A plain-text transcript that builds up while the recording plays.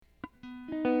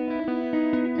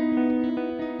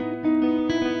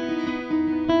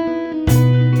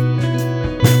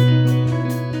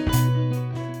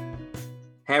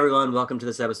and welcome to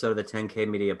this episode of the 10K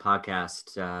Media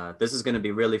Podcast. This is going to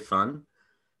be really fun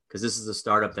because this is a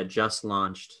startup that just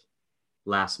launched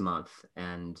last month,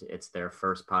 and it's their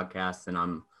first podcast. And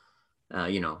I'm,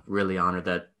 really honored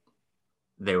that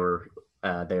they were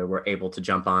able to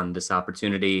jump on this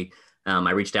opportunity.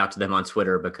 I reached out to them on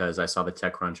Twitter because I saw the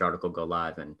TechCrunch article go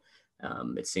live, and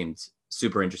it seemed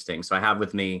super interesting. So I have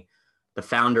with me the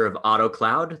founder of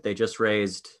AutoCloud. They just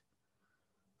raised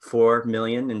 $4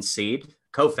 million in seed.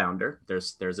 Co-founder.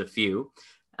 There's a few,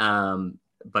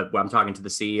 but I'm talking to the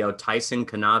CEO, Tyson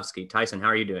Kanovsky. Tyson, how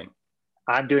are you doing?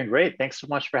 I'm doing great. Thanks so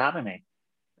much for having me.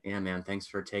 Yeah, man. Thanks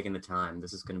for taking the time.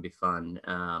 This is going to be fun.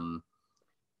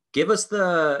 Give us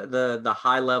the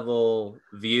high level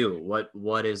view.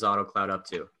 What is AutoCloud up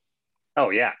to?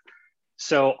 Oh yeah.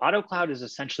 So AutoCloud is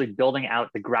essentially building out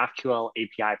the GraphQL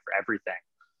API for everything.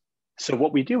 So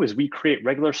what we do is we create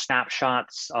regular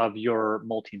snapshots of your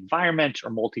multi-environment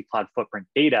or multi-cloud footprint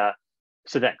data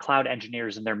so that cloud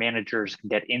engineers and their managers can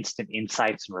get instant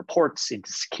insights and reports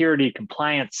into security,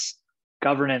 compliance,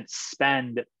 governance,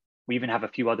 spend. We even have a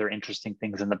few other interesting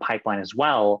things in the pipeline as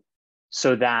well,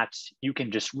 so that you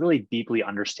can just really deeply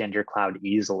understand your cloud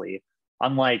easily.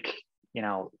 Unlike,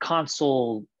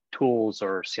 console tools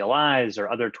or CLIs or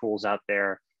other tools out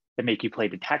there that make you play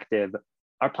detective,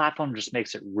 our platform just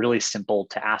makes it really simple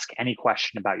to ask any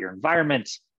question about your environment,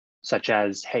 such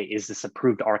as, hey, is this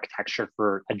approved architecture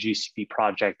for a GCP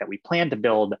project that we plan to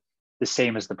build the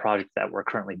same as the project that we're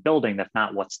currently building? If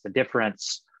not, what's the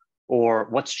difference? Or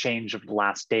what's changed over the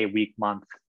last day, week, month?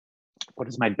 What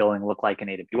does my billing look like in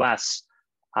AWS?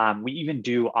 We even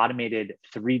do automated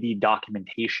 3D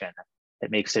documentation that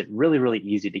makes it really, really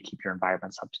easy to keep your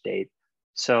environments up to date.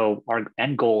 So our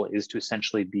end goal is to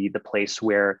essentially be the place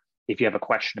where if you have a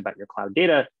question about your cloud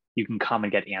data, you can come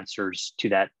and get answers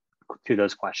to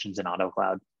those questions in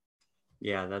AutoCloud.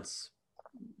 Yeah, that's,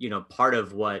 part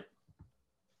of what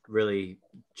really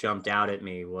jumped out at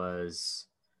me was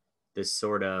this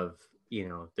sort of,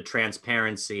 the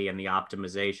transparency and the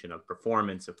optimization of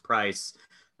performance, of price.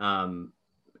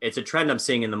 It's a trend I'm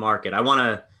seeing in the market. I want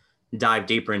to dive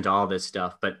deeper into all this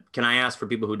stuff, but can I ask, for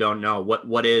people who don't know,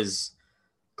 what is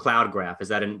CloudGraph? Is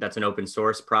that's an open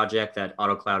source project that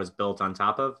AutoCloud is built on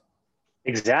top of?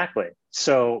 Exactly.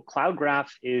 So CloudGraph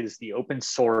is the open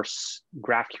source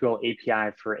GraphQL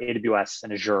API for AWS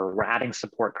and Azure. We're adding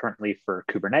support currently for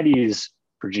Kubernetes,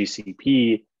 for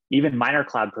GCP, even minor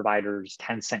cloud providers,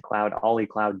 Tencent Cloud, Ollie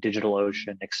Cloud,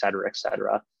 DigitalOcean, et cetera, et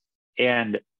cetera.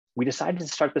 And we decided to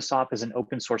start this off as an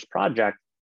open source project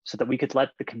so that we could let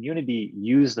the community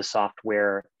use the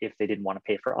software if they didn't want to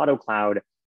pay for AutoCloud,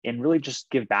 and really just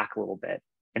give back a little bit.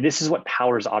 And this is what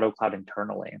powers AutoCloud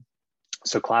internally.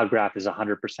 So CloudGraph is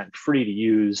 100% free to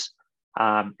use.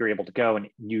 You're able to go and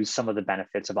use some of the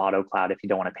benefits of AutoCloud if you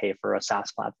don't want to pay for a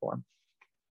SaaS platform.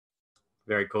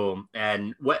 Very cool.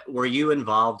 And what were you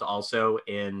involved also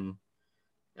in,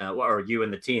 or you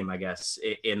and the team, I guess,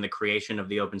 in the creation of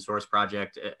the open source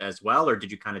project as well? Or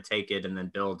did you kind of take it and then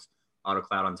build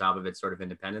AutoCloud on top of it sort of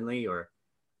independently, or?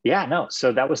 Yeah, no.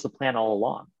 So that was the plan all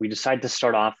along. We decided to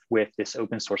start off with this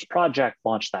open source project,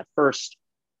 launch that first.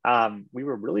 We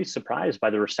were really surprised by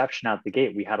the reception out the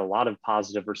gate. We had a lot of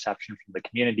positive reception from the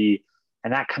community,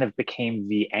 and that kind of became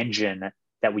the engine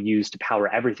that we use to power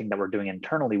everything that we're doing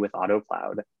internally with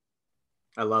AutoCloud.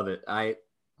 I love it. I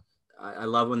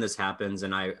love when this happens,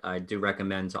 and I do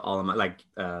recommend to all of my,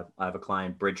 I have a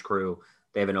client, Bridgecrew.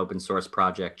 They have an open source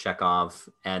project, Chekhov,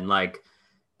 and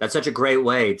that's such a great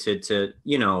way to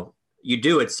you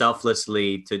do it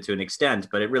selflessly to an extent,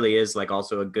 but it really is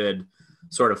also a good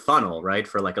sort of funnel, right?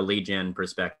 For a lead gen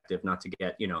perspective, not to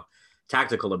get,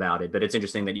 tactical about it, but it's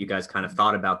interesting that you guys kind of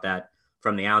thought about that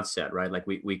from the outset, right?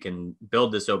 We can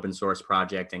build this open source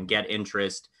project and get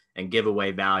interest and give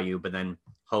away value, but then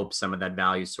hope some of that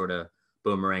value sort of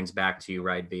boomerangs back to you,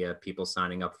 right? Via people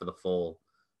signing up for the full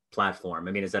platform.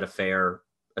 I mean, is that a fair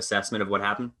assessment of what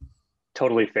happened?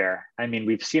 Totally fair. I mean,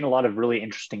 we've seen a lot of really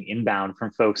interesting inbound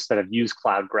from folks that have used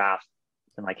CloudGraph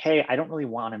and hey, I don't really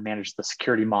want to manage the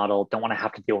security model, don't want to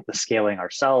have to deal with the scaling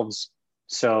ourselves.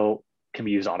 So can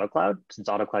we use AutoCloud, since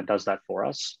AutoCloud does that for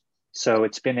us? So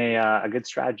it's been a good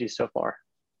strategy so far.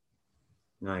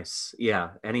 Nice.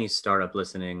 Yeah. Any startup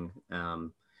listening,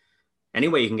 any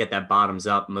way you can get that bottoms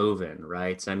up moving,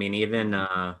 right? So, I mean, even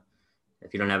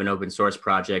if you don't have an open source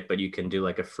project, but you can do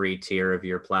a free tier of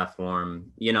your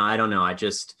platform, I don't know. I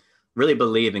just really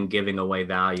believe in giving away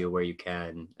value where you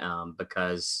can,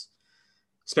 because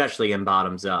especially in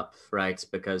bottoms up, right?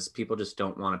 Because people just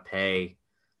don't want to pay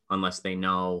unless they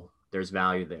know there's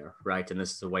value there, right? And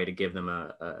this is a way to give them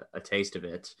a taste of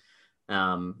it.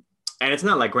 And it's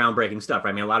not like groundbreaking stuff,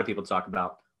 right? I mean, a lot of people talk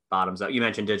about bottoms up. You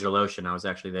mentioned DigitalOcean. I was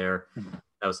actually there.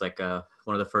 That was like one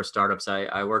of the first startups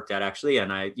I worked at actually.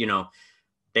 And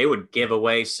they would give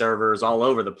away servers all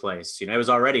over the place. It was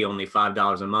already only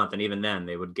 $5 a month. And even then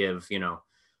they would give,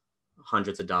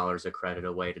 hundreds of dollars of credit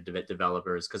away to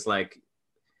developers. Cause like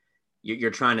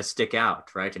you're trying to stick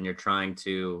out, right? And you're trying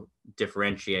to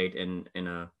differentiate in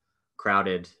a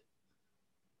crowded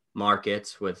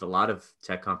market with a lot of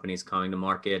tech companies coming to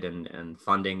market, and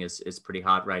funding is pretty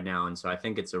hot right now. And so I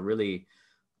think it's a really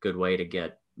good way to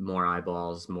get more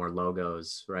eyeballs, more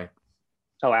logos, right?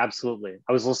 Oh, absolutely.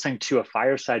 I was listening to a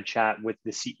fireside chat with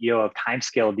the CEO of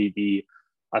Timescale DB,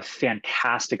 a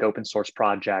fantastic open source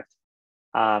project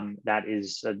that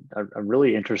is a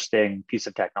really interesting piece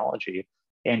of technology.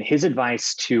 And his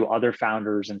advice to other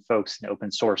founders and folks in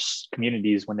open source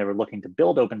communities when they were looking to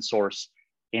build open source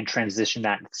and transition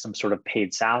that into some sort of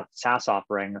paid SaaS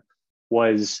offering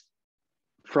was,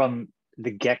 from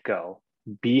the get-go,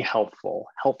 be helpful,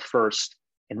 help first,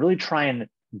 and really try and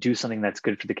do something that's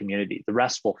good for the community. The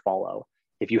rest will follow.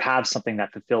 If you have something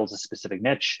that fulfills a specific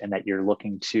niche and that you're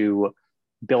looking to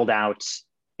build out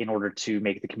in order to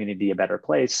make the community a better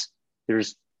place,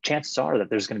 there's chances are that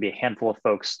there's going to be a handful of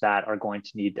folks that are going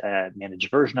to need a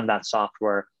managed version of that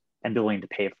software and be willing to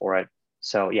pay for it.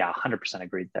 So yeah, 100%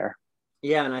 agreed there.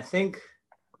 Yeah, and I think,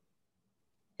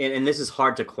 and this is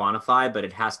hard to quantify, but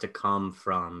it has to come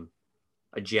from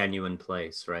a genuine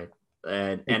place, right?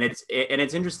 And it's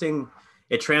interesting.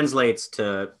 It translates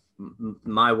to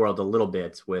my world a little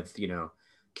bit with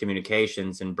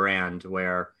communications and brand,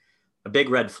 where a big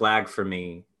red flag for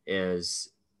me is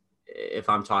if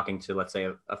I'm talking to, let's say,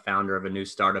 a founder of a new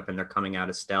startup and they're coming out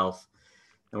of stealth,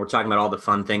 and we're talking about all the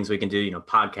fun things we can do,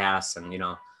 podcasts, and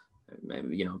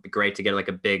it'd be great to get like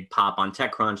a big pop on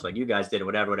TechCrunch like you guys did,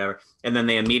 whatever. And then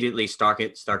they immediately start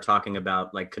talking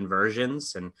about like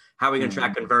conversions and how are we going to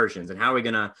track conversions and how are we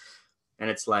going to, and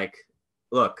it's like,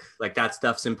 look, like that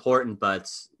stuff's important, but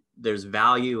there's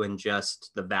value in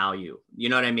just the value. You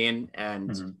know what I mean?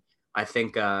 And I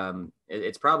think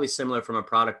it's probably similar from a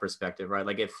product perspective, right?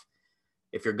 Like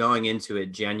if you're going into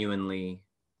it genuinely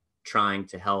trying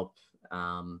to help,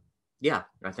 I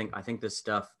think this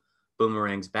stuff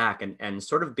boomerangs back, and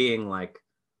sort of being like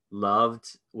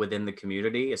loved within the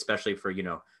community, especially for,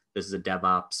 this is a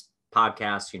DevOps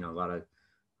podcast,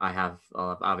 I have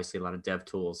obviously a lot of dev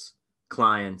tools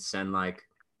clients, and like,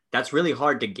 that's really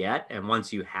hard to get. And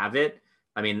once you have it,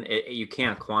 I mean, you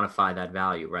can't quantify that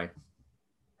value, right?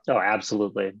 Oh,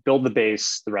 absolutely. Build the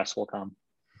base, the rest will come.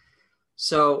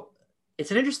 So it's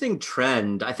an interesting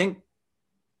trend. I think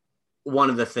one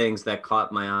of the things that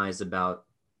caught my eyes about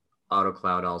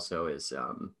AutoCloud also is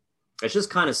it's just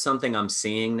kind of something I'm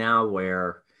seeing now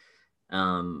where,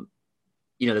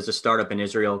 there's a startup in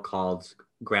Israel called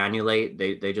Granulate.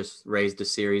 They just raised a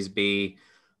Series B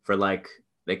for like,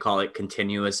 they call it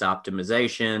continuous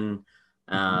optimization.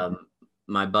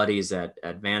 My buddies at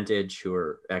Vantage, who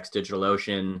are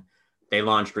ex-DigitalOcean, they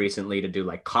launched recently to do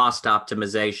like cost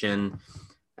optimization.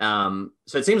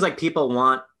 So it seems like people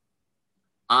want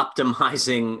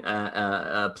optimizing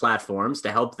platforms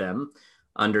to help them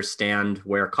understand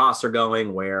where costs are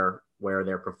going, where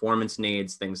their performance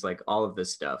needs, things like all of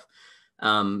this stuff.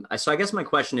 So I guess my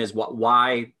question is,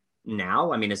 why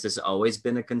now? I mean, has this always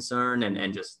been a concern,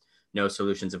 and just no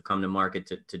solutions have come to market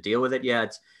to deal with it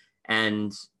yet?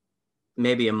 And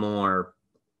maybe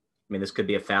this could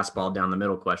be a fastball down the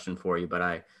middle question for you, but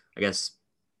I guess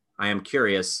I am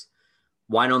curious,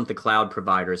 why don't the cloud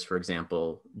providers, for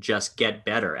example, just get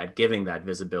better at giving that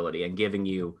visibility and giving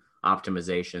you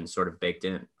optimization sort of baked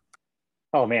in?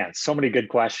 Oh man, so many good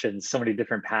questions, so many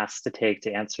different paths to take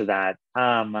to answer that.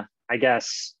 I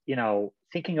guess,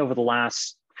 thinking over the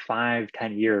last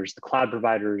 5-10 years, the cloud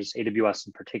providers, AWS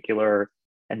in particular,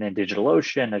 and then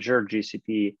DigitalOcean, Azure,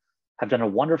 GCP, have done a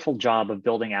wonderful job of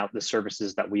building out the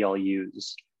services that we all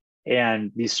use.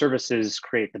 And these services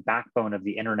create the backbone of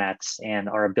the internet and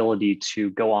our ability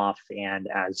to go off and,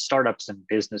 as startups and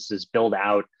businesses, build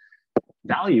out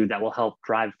value that will help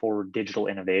drive forward digital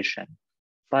innovation.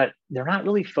 But they're not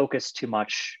really focused too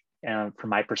much, from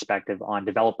my perspective, on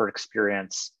developer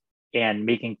experience and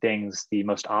making things the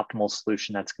most optimal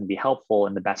solution that's going to be helpful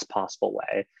in the best possible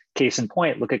way. Case in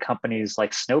point, look at companies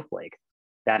like Snowflake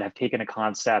that have taken a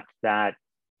concept that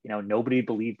nobody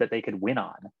believed that they could win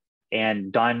on,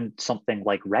 and done something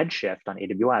like Redshift on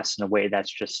AWS in a way that's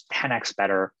just 10x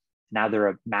better. Now they're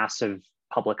a massive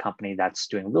public company that's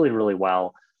doing really, really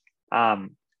well.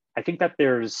 I think that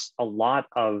there's a lot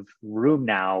of room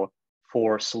now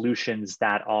for solutions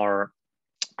that are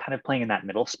kind of playing in that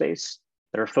middle space,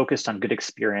 that are focused on good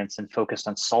experience and focused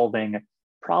on solving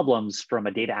problems from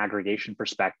a data aggregation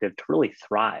perspective to really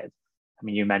thrive. I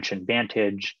mean, you mentioned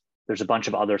Vantage. There's a bunch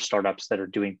of other startups that are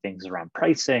doing things around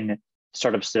pricing,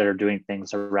 startups that are doing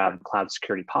things around cloud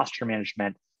security posture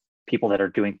management, people that are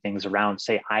doing things around,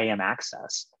 say, IAM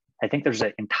access. I think there's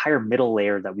an entire middle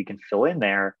layer that we can fill in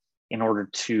there in order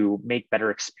to make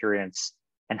better experience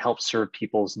and help serve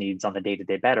people's needs on the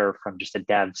day-to-day better from just a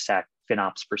dev, sec,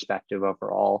 FinOps perspective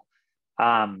overall.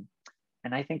 And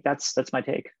I think that's my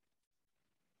take.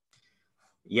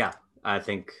 Yeah, I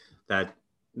think that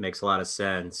makes a lot of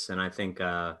sense. And I think, you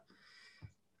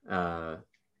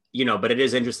know, but it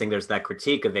is interesting. There's that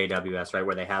critique of AWS, right?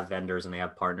 Where they have vendors and they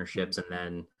have partnerships and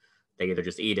then they either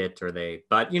just eat it or they,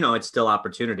 but, you know, it's still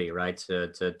opportunity, right?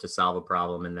 To solve a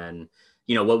problem. And then,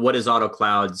 you know, what is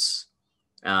AutoCloud's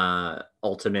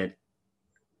ultimate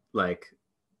like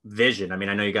vision? I mean,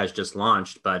 I know you guys just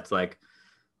launched, but like,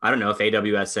 I don't know if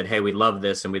AWS said, "Hey, we love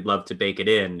this and we'd love to bake it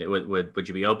in." Would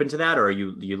you be open to that, or are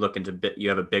you looking to you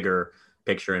have a bigger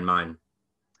picture in mind?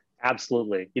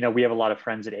 Absolutely. You know, we have a lot of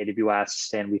friends at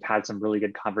AWS and we've had some really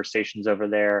good conversations over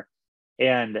there.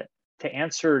 And to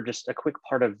answer just a quick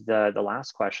part of the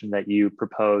last question that you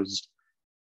proposed,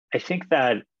 I think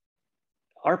that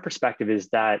our perspective is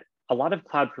that a lot of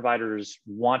cloud providers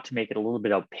want to make it a little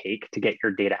bit opaque to get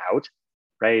your data out,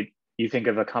 right? You think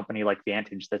of a company like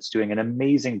Vantage that's doing an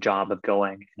amazing job of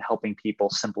going and helping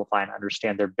people simplify and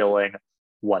understand their billing,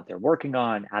 what they're working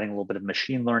on, adding a little bit of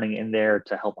machine learning in there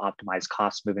to help optimize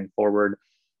costs moving forward.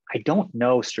 I don't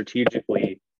know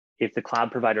strategically if the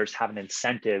cloud providers have an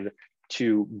incentive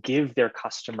to give their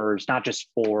customers, not just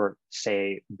for,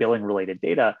 say, billing related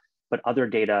data, but other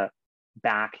data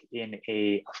back in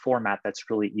a format that's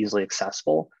really easily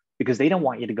accessible, because they don't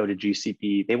want you to go to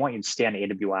GCP. They want you to stay on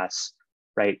AWS,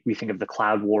 right? We think of the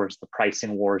cloud wars, the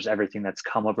pricing wars, everything that's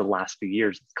come over the last few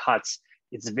years, it's cuts.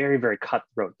 It's very, very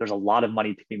cutthroat. There's a lot of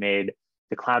money to be made.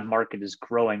 The cloud market is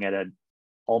growing at an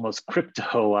almost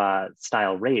crypto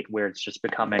style rate where it's just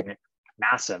becoming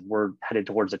massive. We're headed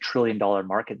towards $1 trillion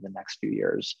market in the next few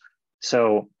years.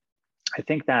 So I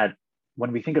think that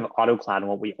when we think of AutoCloud and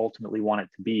what we ultimately want it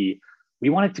to be, we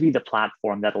want it to be the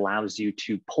platform that allows you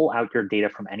to pull out your data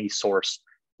from any source,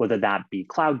 whether that be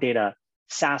cloud data,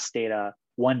 SaaS data,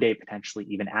 one day potentially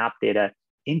even app data,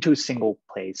 into a single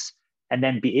place, and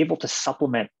then be able to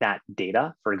supplement that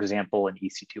data, for example, an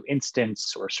EC2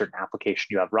 instance or a certain application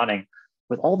you have running,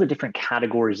 with all the different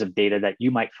categories of data that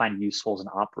you might find useful as an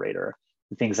operator.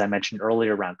 The things I mentioned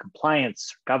earlier around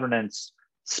compliance, governance,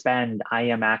 spend,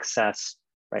 IAM access,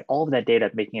 right? All of that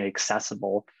data, making it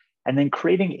accessible, and then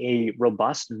creating a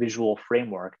robust visual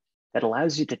framework that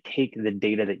allows you to take the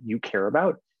data that you care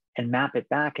about and map it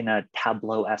back in a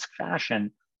Tableau-esque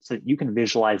fashion so that you can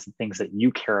visualize the things that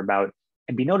you care about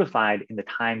and be notified in the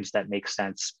times that make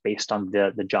sense based on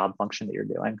the job function that you're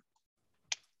doing.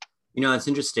 You know, it's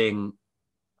interesting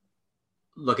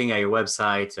looking at your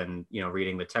website and, you know,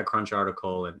 reading the TechCrunch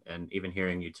article and even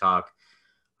hearing you talk.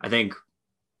 I think,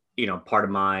 you know, part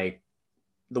of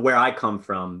where I come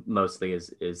from mostly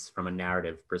is from a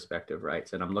narrative perspective,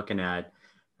 right? And I'm looking at,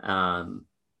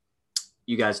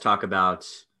 you guys talk about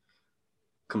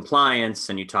compliance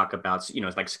and you talk about, you know,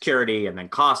 like security and then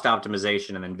cost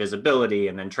optimization and then visibility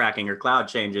and then tracking your cloud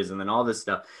changes and then all this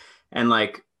stuff. And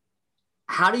like,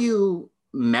 how do you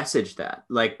message that?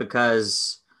 Like,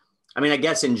 because I mean, I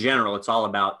guess in general, it's all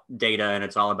about data and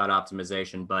it's all about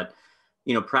optimization, but,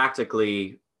 you know,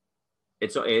 practically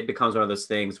it becomes one of those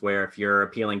things where if you're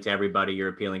appealing to everybody, you're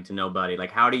appealing to nobody.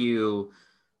 Like, how do you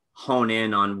hone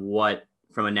in on what,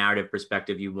 from a narrative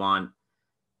perspective, you want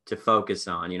to focus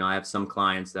on? You know, I have some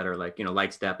clients that are like, you know,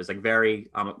 Lightstep is like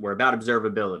we're about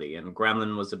observability, and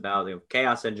Gremlin was about, you know,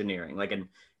 chaos engineering, like, and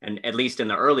at least in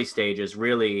the early stages,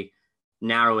 really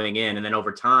narrowing in, and then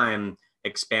over time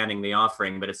expanding the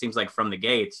offering. But it seems like from the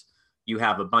gates, you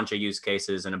have a bunch of use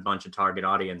cases and a bunch of target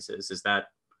audiences. Is that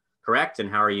correct? And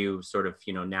how are you sort of,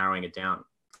 you know, narrowing it down?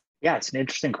 Yeah, it's an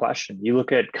interesting question. You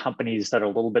look at companies that are a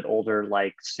little bit older,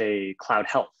 like say Cloud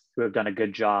Health, who have done a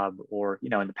good job, or, you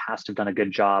know, in the past have done a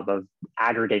good job of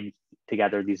aggregating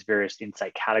together these various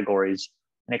insight categories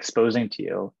and exposing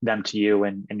them to you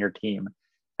and your team.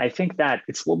 I think that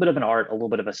it's a little bit of an art, a little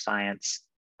bit of a science.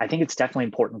 I think it's definitely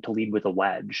important to lead with a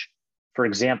wedge. For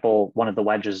example, one of the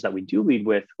wedges that we do lead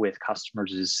with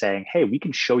customers is saying, hey, we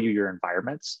can show you your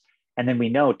environments. And then we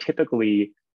know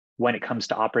typically when it comes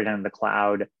to operating in the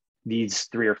cloud, these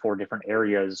 3 or 4 different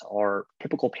areas are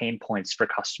typical pain points for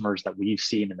customers that we've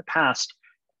seen in the past,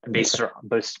 based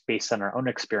on our own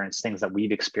experience, things that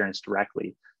we've experienced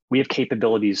directly. We have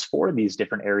capabilities for these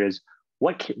different areas.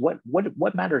 What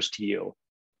matters to you?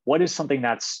 What is something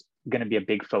that's going to be a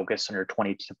big focus on your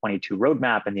 2022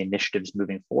 roadmap and the initiatives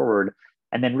moving forward,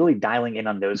 and then really dialing in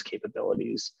on those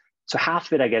capabilities. So half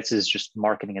of it, I guess, is just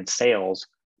marketing and sales,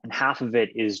 and half of it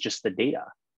is just the data.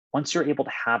 Once you're able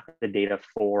to have the data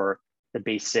for the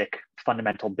basic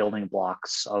fundamental building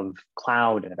blocks of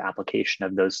cloud and of application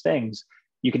of those things,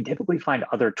 you can typically find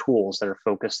other tools that are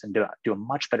focused and do a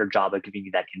much better job of giving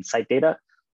you that insight data,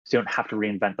 so you don't have to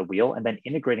reinvent the wheel, and then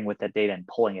integrating with that data and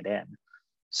pulling it in.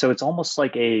 So it's almost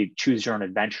like a choose your own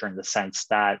adventure in the sense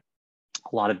that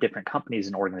a lot of different companies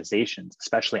and organizations,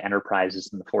 especially enterprises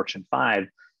in the Fortune 5,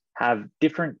 have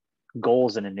different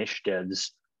goals and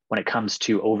initiatives when it comes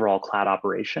to overall cloud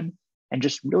operation, and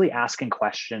just really asking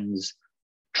questions,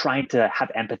 trying to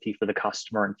have empathy for the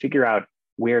customer and figure out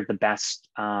where the best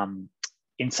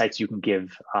insights you can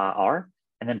give are,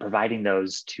 and then providing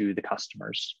those to the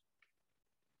customers.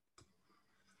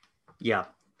 Yeah,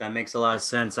 that makes a lot of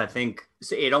sense. I think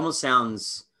it almost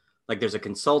sounds like there's a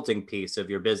consulting piece of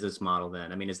your business model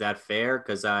then. I mean, is that fair?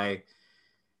 Because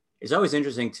it's always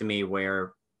interesting to me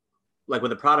where, like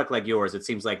with a product like yours, it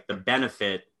seems like the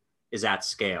benefit is at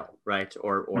scale, right?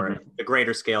 Or the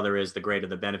greater scale there is, the greater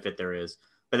the benefit there is.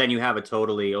 But then you have a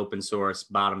totally open source,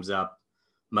 bottoms up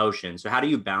motion. So how do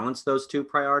you balance those two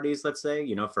priorities, let's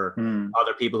say, for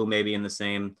other people who may be in the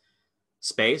same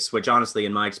space, which honestly,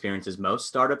 in my experience, is most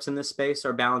startups in this space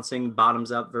are balancing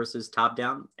bottoms up versus top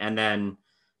down. And then,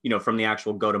 from the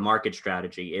actual go-to-market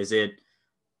strategy, is it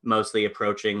mostly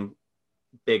approaching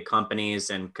big companies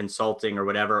and consulting or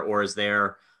whatever, or is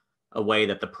there a way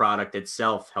that the product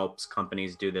itself helps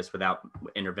companies do this without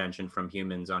intervention from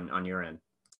humans on your end?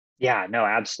 Yeah, no,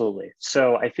 absolutely.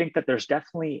 So I think that there's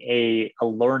definitely a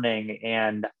learning,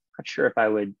 and I'm not sure if I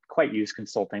would quite use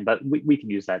consulting, but we can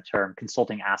use that term,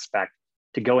 consulting aspect,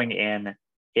 to going in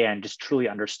and just truly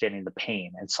understanding the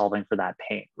pain and solving for that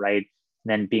pain, right?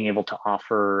 And then being able to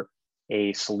offer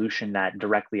a solution that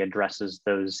directly addresses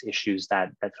those issues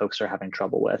that folks are having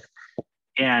trouble with.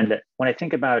 And when I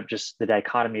think about just the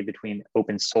dichotomy between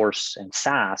open source and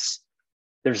SaaS,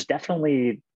 there's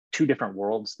definitely two different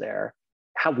worlds there.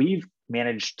 How we've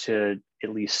managed to, at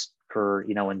least for,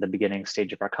 in the beginning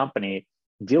stage of our company,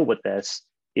 deal with this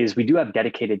is we do have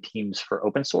dedicated teams for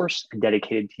open source and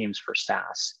dedicated teams for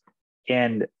SaaS.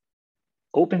 And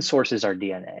open source is our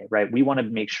DNA, right? We want to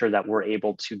make sure that we're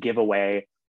able to give away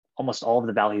almost all of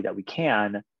the value that we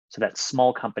can, so that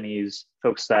small companies,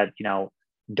 folks that,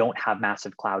 don't have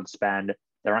massive cloud spend,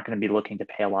 they're not going to be looking to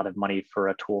pay a lot of money for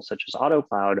a tool such as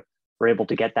AutoCloud, we're able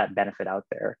to get that benefit out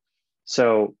there.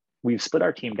 So we've split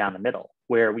our team down the middle,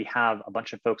 where we have a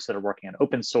bunch of folks that are working on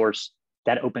open source.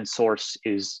 That open source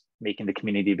is making the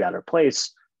community a better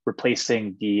place,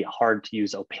 replacing the hard to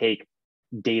use, opaque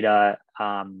data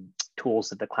tools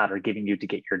that the cloud are giving you to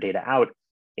get your data out,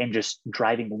 and just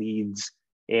driving leads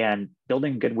and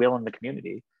building goodwill in the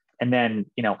community. And then,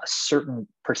 a certain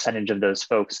percentage of those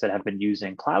folks that have been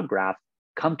using CloudGraph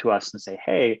come to us and say,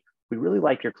 hey, we really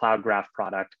like your CloudGraph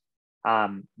product.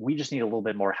 We just need a little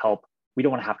bit more help. We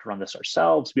don't want to have to run this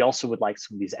ourselves. We also would like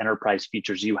some of these enterprise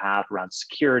features you have around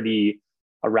security,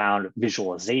 around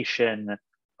visualization,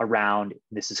 around,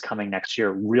 this is coming next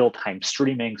year, real-time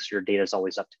streaming, so your data is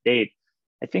always up to date.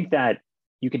 I think that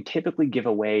you can typically give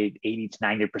away 80 to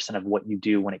 90% of what you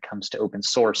do when it comes to open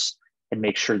source, and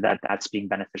make sure that that's being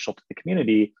beneficial to the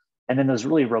community. And then those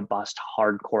really robust,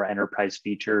 hardcore enterprise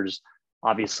features,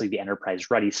 obviously the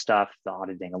enterprise ready stuff, the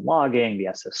auditing and logging, the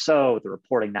SSO, the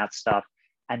reporting, that stuff.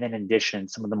 And then in addition,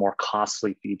 some of the more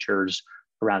costly features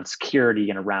around security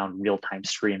and around real-time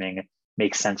streaming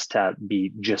makes sense to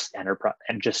be just enterprise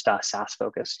and just SaaS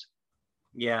focused.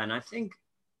 Yeah, and I think,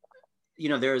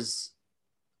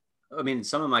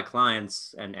 some of my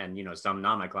clients and some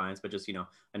not my clients, but just,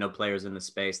 I know players in the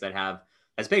space that have,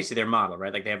 that's basically their model,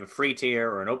 right? Like they have a free tier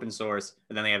or an open source,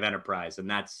 and then they have enterprise, and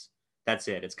that's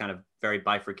it. It's kind of very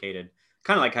bifurcated,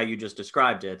 kind of like how you just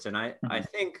described it. And I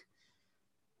think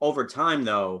over time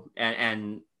though,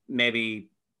 and maybe,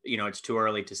 it's too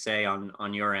early to say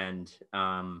on your end,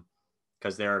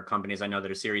 because there are companies I know that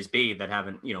are Series B that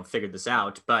haven't, figured this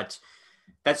out, but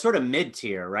that's sort of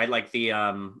mid-tier, right? Like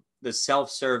the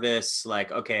self-service,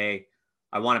 like, okay,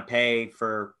 I want to pay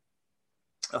for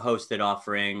a hosted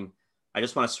offering. I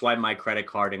just want to swipe my credit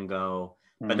card and go.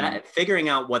 But that figuring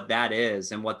out what that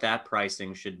is and what that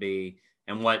pricing should be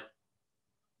and what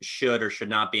should or should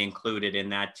not be included in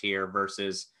that tier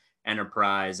versus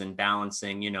enterprise, and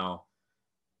balancing,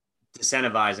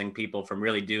 disincentivizing people from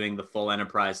really doing the full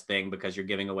enterprise thing because you're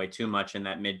giving away too much in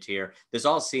that mid-tier. This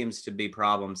all seems to be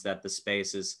problems that the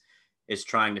space is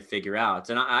trying to figure out.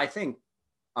 And I think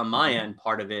on my end,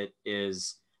 part of it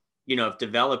is if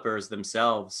developers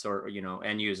themselves or,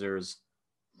 end users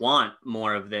want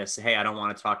more of this, hey, I don't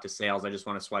want to talk to sales, I just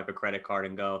want to swipe a credit card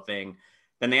and go thing,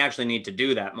 then they actually need to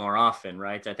do that more often,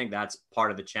 right? I think that's part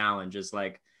of the challenge is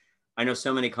like, I know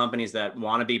so many companies that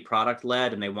want to be product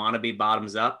led and they want to be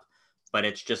bottoms up, but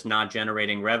it's just not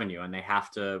generating revenue and they have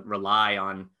to rely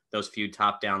on those few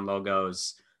top down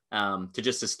logos to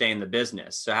just sustain the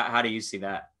business. So how do you see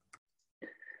that?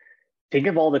 Think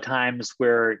of all the times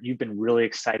where you've been really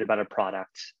excited about a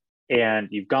product and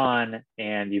you've gone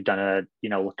and you've done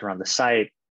looked around the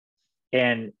site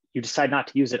and you decide not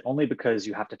to use it only because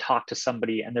you have to talk to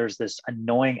somebody and there's this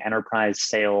annoying enterprise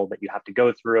sale that you have to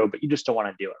go through, but you just don't want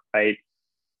to do it, right?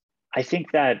 I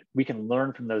think that we can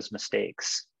learn from those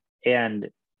mistakes. And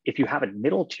if you have a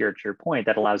middle tier, to your point,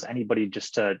 that allows anybody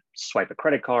just to swipe a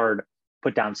credit card,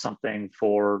 put down something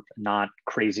for not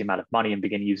crazy amount of money and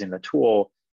begin using the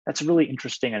tool, that's a really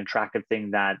interesting and attractive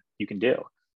thing that you can do.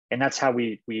 And that's how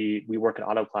we work at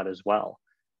AutoCloud as well.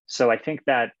 So I think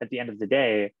that at the end of the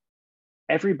day,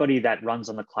 everybody that runs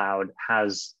on the cloud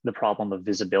has the problem of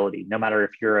visibility, no matter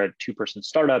if you're a two-person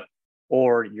startup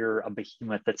or you're a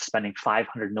behemoth that's spending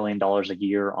 $500 million a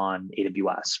year on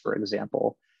AWS, for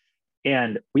example.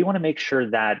 And we want to make sure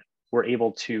that we're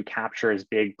able to capture as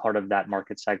big part of that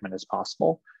market segment as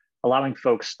possible, allowing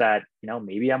folks that,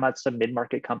 maybe I'm at some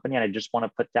mid-market company and I just want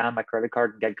to put down my credit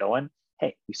card and get going.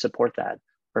 Hey, we support that.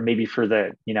 Or maybe for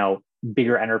the,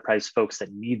 bigger enterprise folks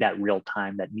that need that real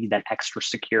time, that need that extra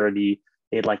security,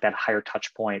 they'd like that higher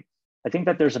touch point. I think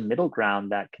that there's a middle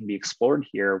ground that can be explored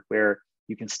here where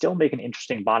you can still make an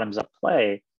interesting bottoms up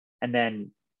play and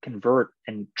then convert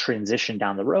and transition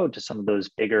down the road to some of those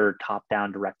bigger top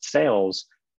down direct sales.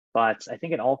 But I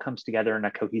think it all comes together in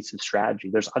a cohesive strategy.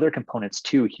 There's other components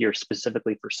too here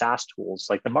specifically for SaaS tools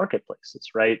like the marketplaces,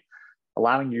 right?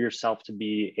 Allowing yourself to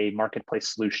be a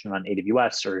marketplace solution on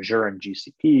AWS or Azure and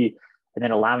GCP, and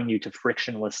then allowing you to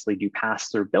frictionlessly do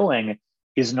pass-through billing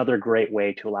is another great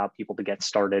way to allow people to get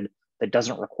started that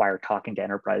doesn't require talking to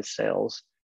enterprise sales.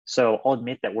 So I'll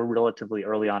admit that we're relatively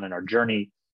early on in our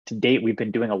journey. To date, we've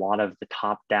been doing a lot of the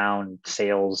top-down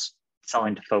sales,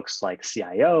 selling to folks like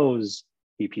CIOs,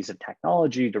 VPs of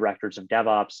technology, directors of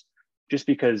DevOps, just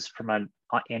because from an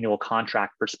annual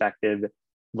contract perspective,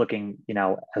 looking,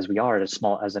 as we are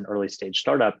as an early stage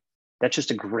startup, that's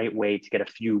just a great way to get a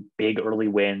few big early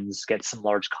wins, get some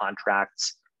large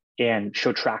contracts, and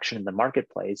show traction in the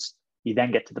marketplace. You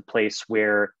then get to the place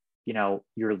where,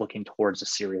 you're looking towards a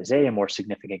Series A, a more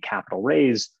significant capital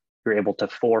raise. You're able to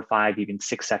 4, 5, even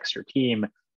 6x your team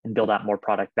and build out more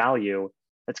product value.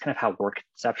 That's kind of how we're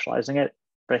conceptualizing it.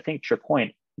 But I think to your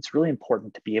point, it's really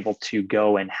important to be able to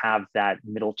go and have that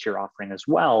middle tier offering as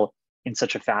well in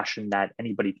such a fashion that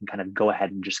anybody can kind of go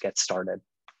ahead and just get started.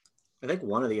 I think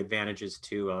one of the advantages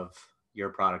too of your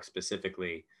product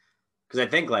specifically, because I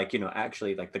think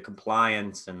actually the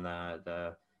compliance and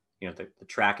the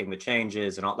tracking the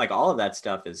changes and all of that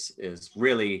stuff is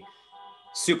really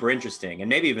super interesting and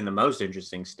maybe even the most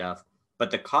interesting stuff. But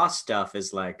the cost stuff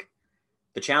is like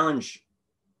the challenge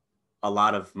a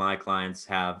lot of my clients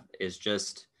have is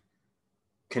just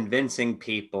convincing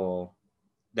people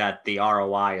that the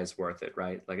ROI is worth it,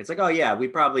 right? Like it's like, oh yeah, we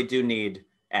probably do need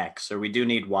X or we do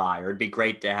need Y, or it'd be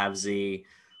great to have Z,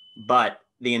 but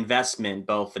the investment,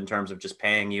 both in terms of just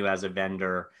paying you as a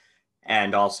vendor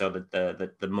and also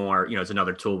the more, it's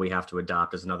another tool we have to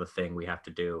adopt, is another thing we have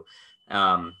to do.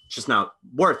 It's just not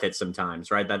worth it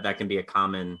sometimes, right? That can be a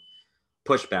common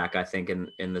pushback, I think,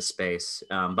 in the space.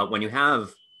 But when you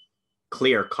have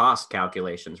clear cost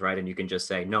calculations, right, and you can just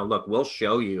say, no, look, we'll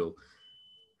show you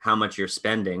how much you're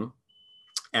spending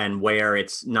and where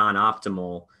it's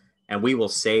non-optimal, and we will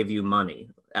save you money.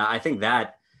 I think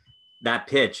that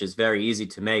pitch is very easy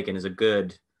to make and is a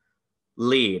good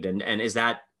lead. And is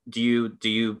that, do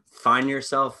you find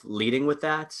yourself leading with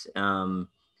that?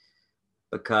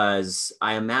 Because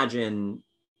I imagine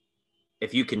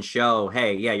if you can show,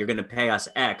 hey, yeah, you're going to pay us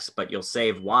X, but you'll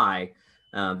save Y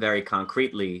very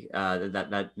concretely,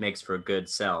 that makes for a good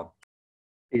sell.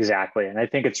 Exactly. And I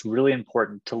think it's really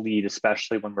important to lead,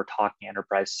 especially when we're talking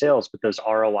enterprise sales, with those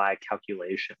ROI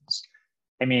calculations.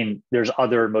 I mean, there's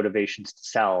other motivations to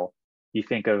sell. You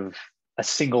think of a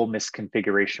single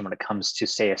misconfiguration when it comes to,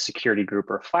 say, a security group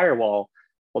or a firewall.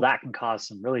 Well, that can cause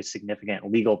some really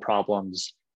significant legal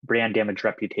problems, brand damage,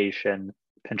 reputation,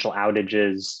 potential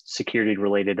outages, security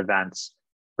related events,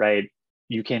 right?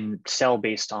 You can sell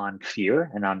based on fear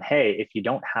and on, hey, if you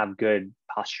don't have good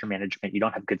posture management, you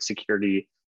don't have good security,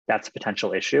 that's a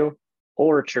potential issue.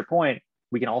 Or to your point,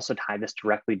 we can also tie this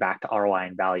directly back to ROI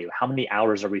and value. How many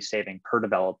hours are we saving per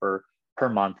developer per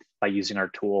month by using our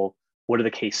tool? What do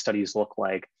the case studies look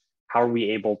like? How are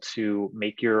we able to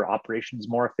make your operations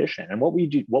more efficient? And what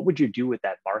would you do with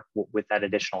that with that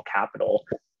additional capital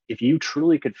if you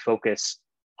truly could focus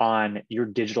on your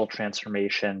digital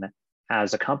transformation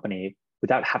as a company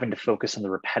without having to focus on the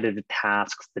repetitive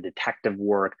tasks, the detective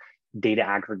work, data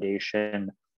aggregation,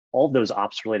 all of those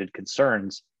ops related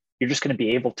concerns? You're just going to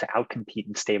be able to outcompete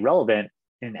and stay relevant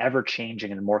in an ever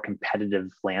changing and more competitive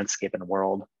landscape and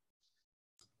world.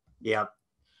 Yeah,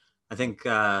 I think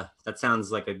that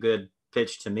sounds like a good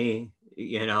pitch to me.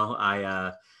 You know,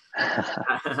 I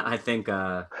think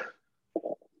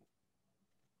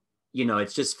you know,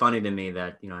 it's just funny to me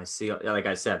that, you know, I see, like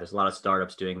I said, there's a lot of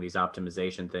startups doing these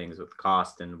optimization things with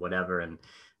cost and whatever. And,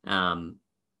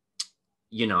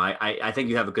 you know, I think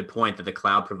you have a good point that the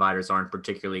cloud providers aren't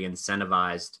particularly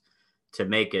incentivized to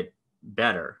make it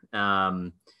better.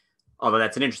 Although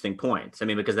that's an interesting point. I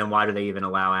mean, because then why do they even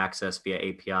allow access via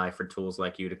API for tools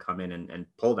like you to come in and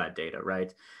pull that data,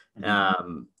 right?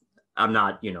 Mm-hmm. I'm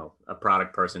not, you know, a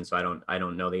product person, so I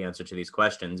don't know the answer to these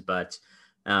questions, but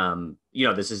you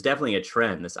know, this is definitely a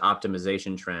trend, this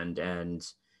optimization trend. And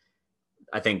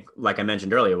I think, like I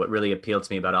mentioned earlier, what really appealed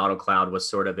to me about AutoCloud was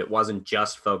sort of, it wasn't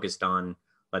just focused on,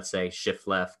 let's say, shift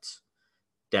left,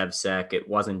 DevSec. It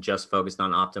wasn't just focused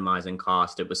on optimizing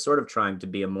cost. It was sort of trying to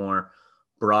be a more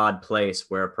broad place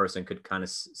where a person could kind of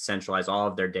centralize all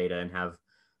of their data and have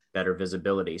better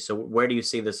visibility. So where do you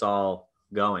see this all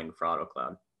going for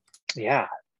AutoCloud? Yeah,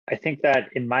 I think that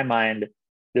in my mind,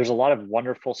 there's a lot of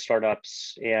wonderful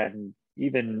startups and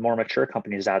even more mature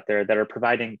companies out there that are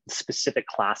providing specific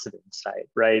class of insight,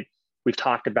 right? We've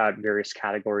talked about various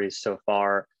categories so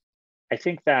far. I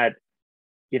think that,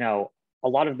 you know, a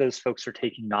lot of those folks are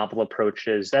taking novel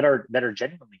approaches that are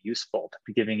genuinely useful to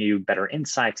be giving you better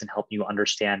insights and help you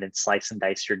understand and slice and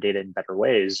dice your data in better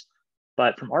ways.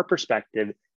 But from our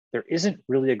perspective, there isn't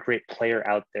really a great player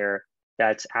out there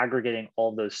that's aggregating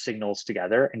all those signals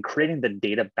together and creating the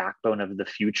data backbone of the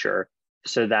future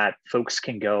so that folks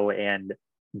can go and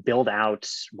build out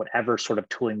whatever sort of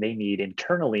tooling they need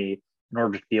internally in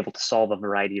order to be able to solve a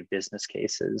variety of business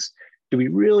cases. Do we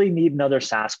really need another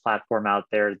SaaS platform out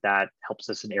there that helps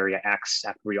us in area X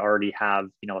after we already have,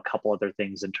 you know, a couple other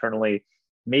things internally?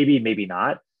 Maybe, maybe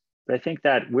not. But I think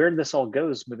that where this all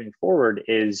goes moving forward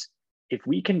is if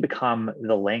we can become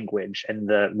the language and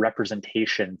the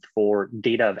representation for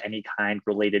data of any kind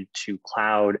related to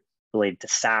cloud, related to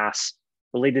SaaS,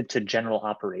 related to general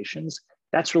operations,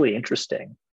 that's really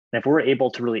interesting. And if we're able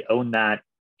to really own that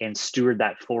and steward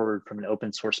that forward from an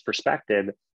open source perspective,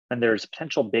 then there's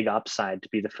potential big upside to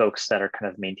be the folks that are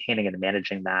kind of maintaining and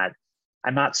managing that.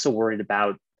 I'm not so worried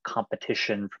about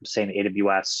competition from, say, an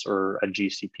AWS or a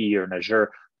GCP or an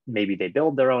Azure. Maybe they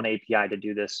build their own API to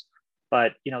do this.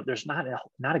 But, you know, there's not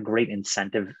a great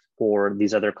incentive for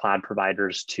these other cloud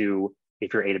providers to,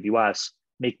 if you're AWS,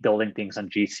 make building things on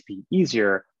GCP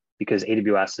easier because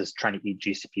AWS is trying to eat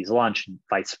GCP's lunch and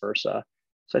vice versa.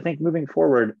 So I think moving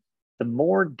forward, the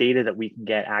more data that we can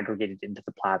get aggregated into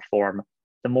the platform,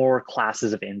 the more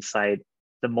classes of insight,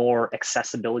 the more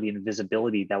accessibility and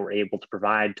visibility that we're able to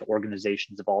provide to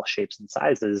organizations of all shapes and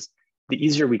sizes, the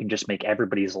easier we can just make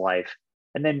everybody's life.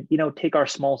 And then, you know, take our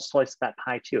small slice of that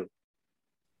pie too.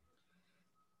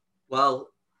 Well,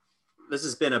 this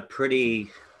has been a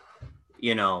pretty,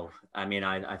 you know, I mean,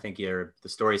 I think the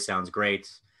story sounds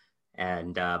great.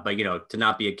 And, but, you know, to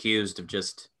not be accused of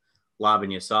just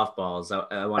lobbing you softballs,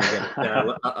 I want to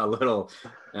get a little,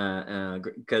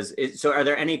 because so are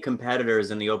there any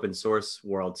competitors in the open source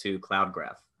world to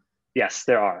CloudGraph? Yes,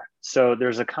 there are. So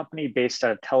there's a company based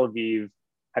out of Tel Aviv.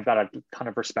 I've got a ton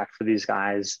of respect for these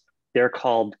guys. They're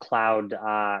called Cloud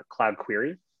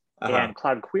Query. Uh-huh. And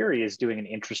Cloud Query is doing an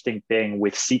interesting thing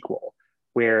with SQL,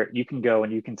 where you can go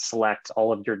and you can select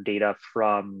all of your data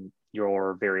from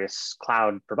your various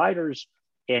cloud providers,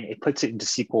 and it puts it into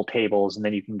SQL tables. And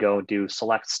then you can go do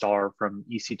select star from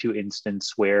EC2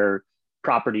 instance where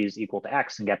property is equal to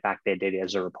X and get back that data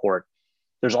as a report.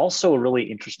 There's also a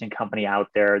really interesting company out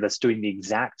there that's doing the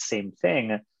exact same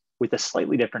thing with a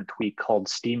slightly different tweak called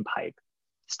SteamPipe.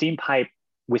 SteamPipe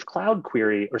with Cloud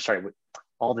Query, or sorry,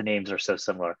 all the names are so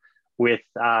similar. With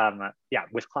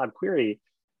Cloud Query,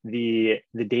 the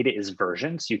data is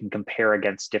versioned, so you can compare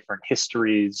against different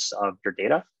histories of your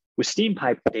data. With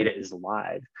SteamPipe, the data is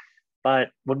live. But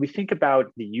when we think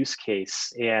about the use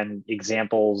case and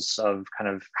examples of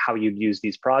kind of how you'd use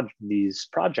these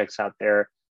projects out there,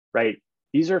 right?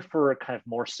 These are for kind of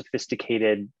more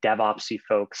sophisticated DevOpsy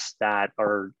folks that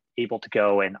are able to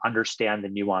go and understand the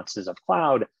nuances of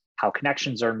cloud, how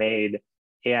connections are made,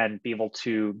 and be able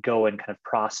to go and kind of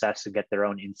process and get their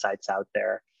own insights out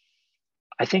there.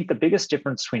 I think the biggest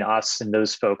difference between us and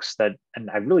those folks that, and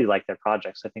I really like their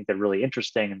projects, I think they're really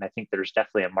interesting, and I think there's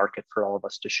definitely a market for all of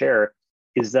us to share,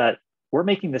 is that we're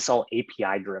making this all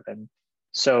API driven.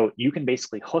 So you can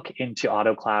basically hook into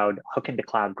AutoCloud, hook into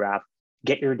Cloud Graph,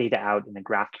 get your data out in the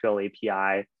GraphQL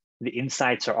API. The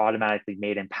insights are automatically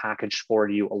made and packaged for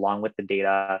you along with the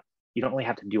data. You don't really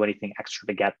have to do anything extra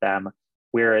to get them.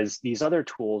 Whereas these other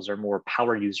tools are more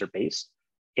power user based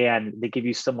and they give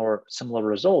you similar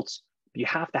results. You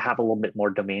have to have a little bit more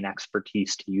domain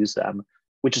expertise to use them,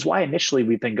 which is why initially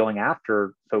we've been going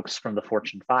after folks from the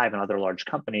Fortune 5 and other large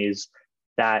companies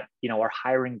that are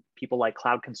hiring people like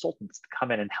cloud consultants to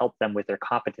come in and help them with their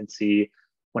competency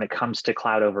when it comes to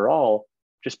cloud overall,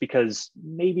 just because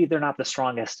maybe they're not the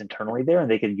strongest internally there and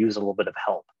they could use a little bit of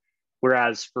help.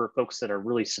 Whereas for folks that are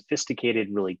really sophisticated,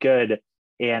 really good,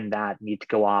 and that need to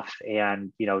go off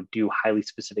and do highly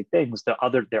specific things, there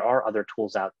are other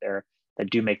tools out there that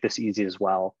do make this easy as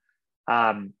well.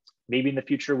 Maybe in the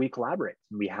future we collaborate.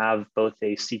 We have both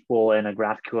a SQL and a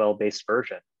GraphQL based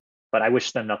version, but I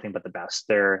wish them nothing but the best.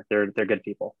 They're good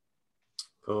people.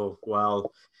 Cool.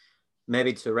 Well,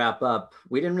 maybe to wrap up,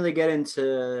 we didn't really get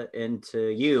into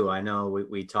you. I know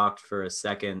we talked for a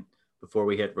second before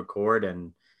we hit record,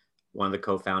 and one of the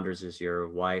co-founders is your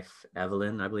wife,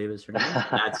 Evelyn, I believe is her name.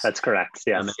 That's correct.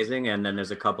 Yes. Amazing. And then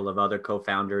there's a couple of other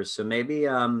co-founders. So maybe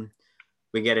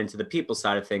we get into the people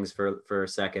side of things for a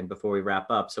second before we wrap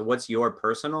up. So what's your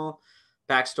personal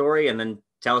backstory? And then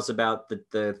tell us about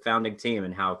the founding team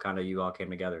and how kind of you all came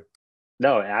together.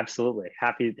 No, absolutely.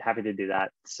 Happy to do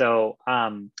that. So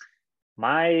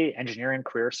my engineering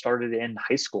career started in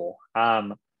high school.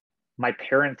 My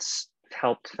parents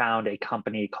helped found a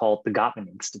company called the Gottman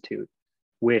Institute,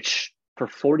 which for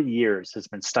 40 years has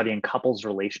been studying couples'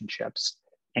 relationships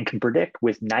and can predict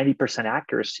with 90%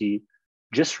 accuracy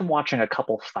just from watching a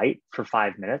couple fight for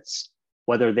 5 minutes,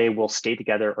 whether they will stay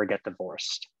together or get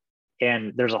divorced.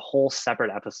 And there's a whole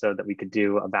separate episode that we could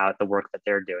do about the work that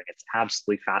they're doing. It's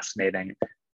absolutely fascinating.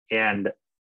 And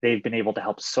they've been able to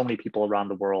help so many people around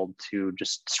the world to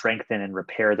just strengthen and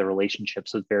repair their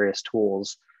relationships with various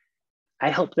tools. I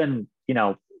help them,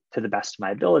 to the best of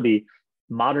my ability,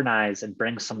 modernize and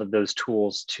bring some of those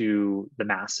tools to the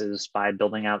masses by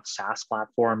building out SaaS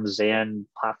platforms and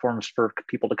platforms for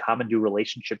people to come and do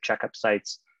relationship checkup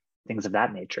sites, things of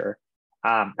that nature.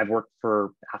 I've worked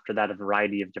for, after that, a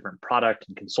variety of different product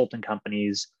and consulting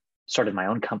companies, started my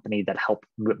own company that helped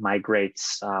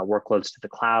migrates workloads to the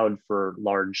cloud for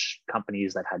large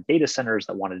companies that had data centers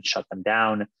that wanted to shut them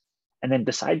down, and then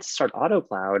decided to start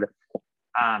AutoCloud.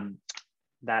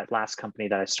 That last company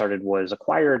that I started was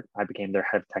acquired. I became their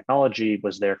head of technology,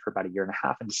 was there for about 1.5 years,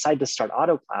 and decided to start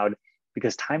AutoCloud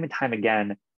because time and time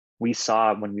again, we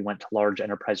saw when we went to large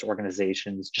enterprise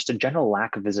organizations, just a general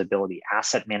lack of visibility,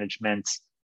 asset management,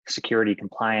 security,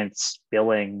 compliance,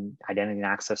 billing, identity and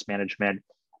access management,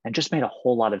 and just made a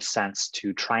whole lot of sense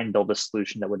to try and build a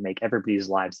solution that would make everybody's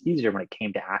lives easier when it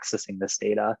came to accessing this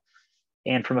data.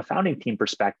 And from a founding team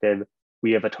perspective,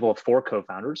 we have a total of 4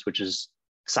 co-founders, which is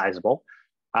sizable.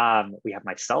 We have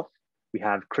myself, we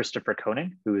have Christopher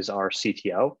Koning, who is our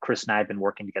CTO. Chris and I have been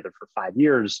working together for 5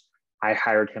 years. I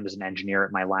hired him as an engineer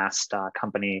at my last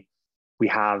company. We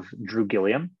have Drew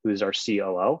Gilliam, who is our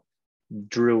COO.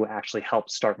 Drew actually helped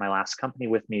start my last company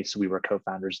with me, so we were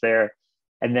co-founders there.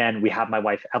 And then we have my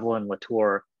wife, Evelyn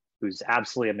Latour, who's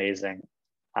absolutely amazing.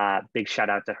 Big shout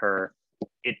out to her.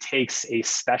 It takes a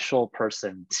special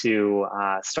person to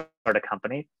start a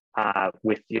company.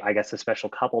 With, I guess, a special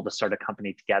couple to start a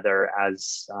company together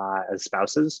as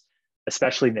spouses,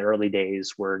 especially in the early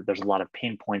days where there's a lot of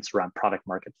pain points around product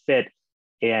market fit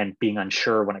and being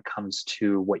unsure when it comes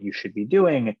to what you should be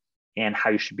doing and how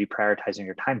you should be prioritizing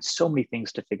your time. So many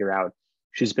things to figure out.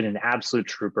 She's been an absolute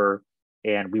trooper,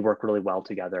 and we work really well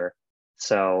together.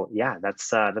 So yeah, that's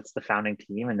the founding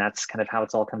team, and that's kind of how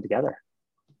it's all come together.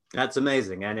 That's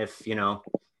amazing. And if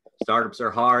startups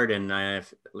are hard, and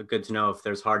if good to know if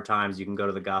there's hard times, you can go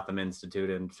to the Gotham Institute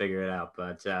and figure it out.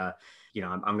 But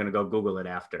I'm going to go Google it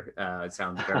after. It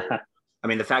sounds very. I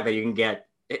mean, the fact that you can get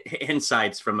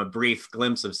insights from a brief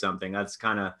glimpse of something, that's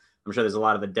kind of. I'm sure there's a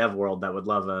lot of the dev world that would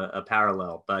love a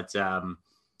parallel. But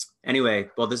anyway,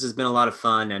 well, this has been a lot of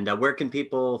fun. And where can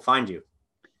people find you?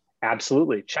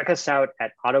 Absolutely, check us out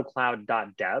at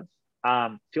autocloud.dev.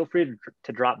 Feel free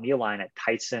to drop me a line at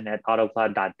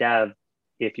tyson@autocloud.dev.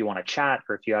 if you want to chat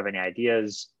or if you have any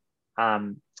ideas.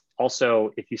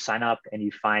 Also, if you sign up and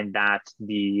you find that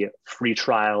the free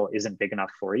trial isn't big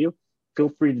enough for you, feel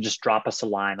free to just drop us a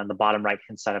line on the bottom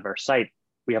right-hand side of our site.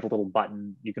 We have a little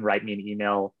button. You can write me an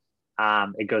email.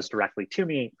 It goes directly to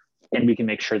me. and we can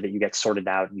make sure that you get sorted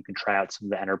out and you can try out some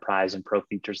of the enterprise and pro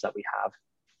features that we have.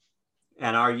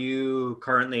 And are you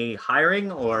currently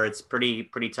hiring, or it's pretty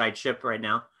tight ship right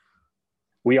now?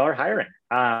 We are hiring.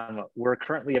 We're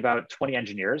currently about 20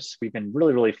 engineers. We've been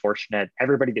really, really fortunate.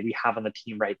 Everybody that we have on the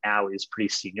team right now is pretty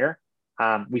senior.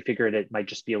 We figured it might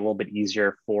just be a little bit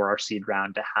easier for our seed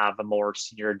round to have a more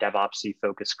senior DevOpsy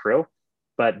focused crew.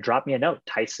 But drop me a note,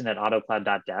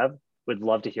 Tyson@autocloud.dev. Would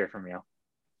love to hear from you.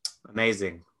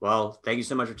 Amazing. Well, thank you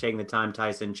so much for taking the time,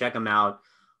 Tyson. Check them out,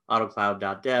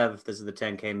 autocloud.dev. This is the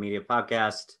 10K Media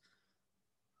Podcast.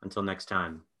 Until next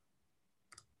time.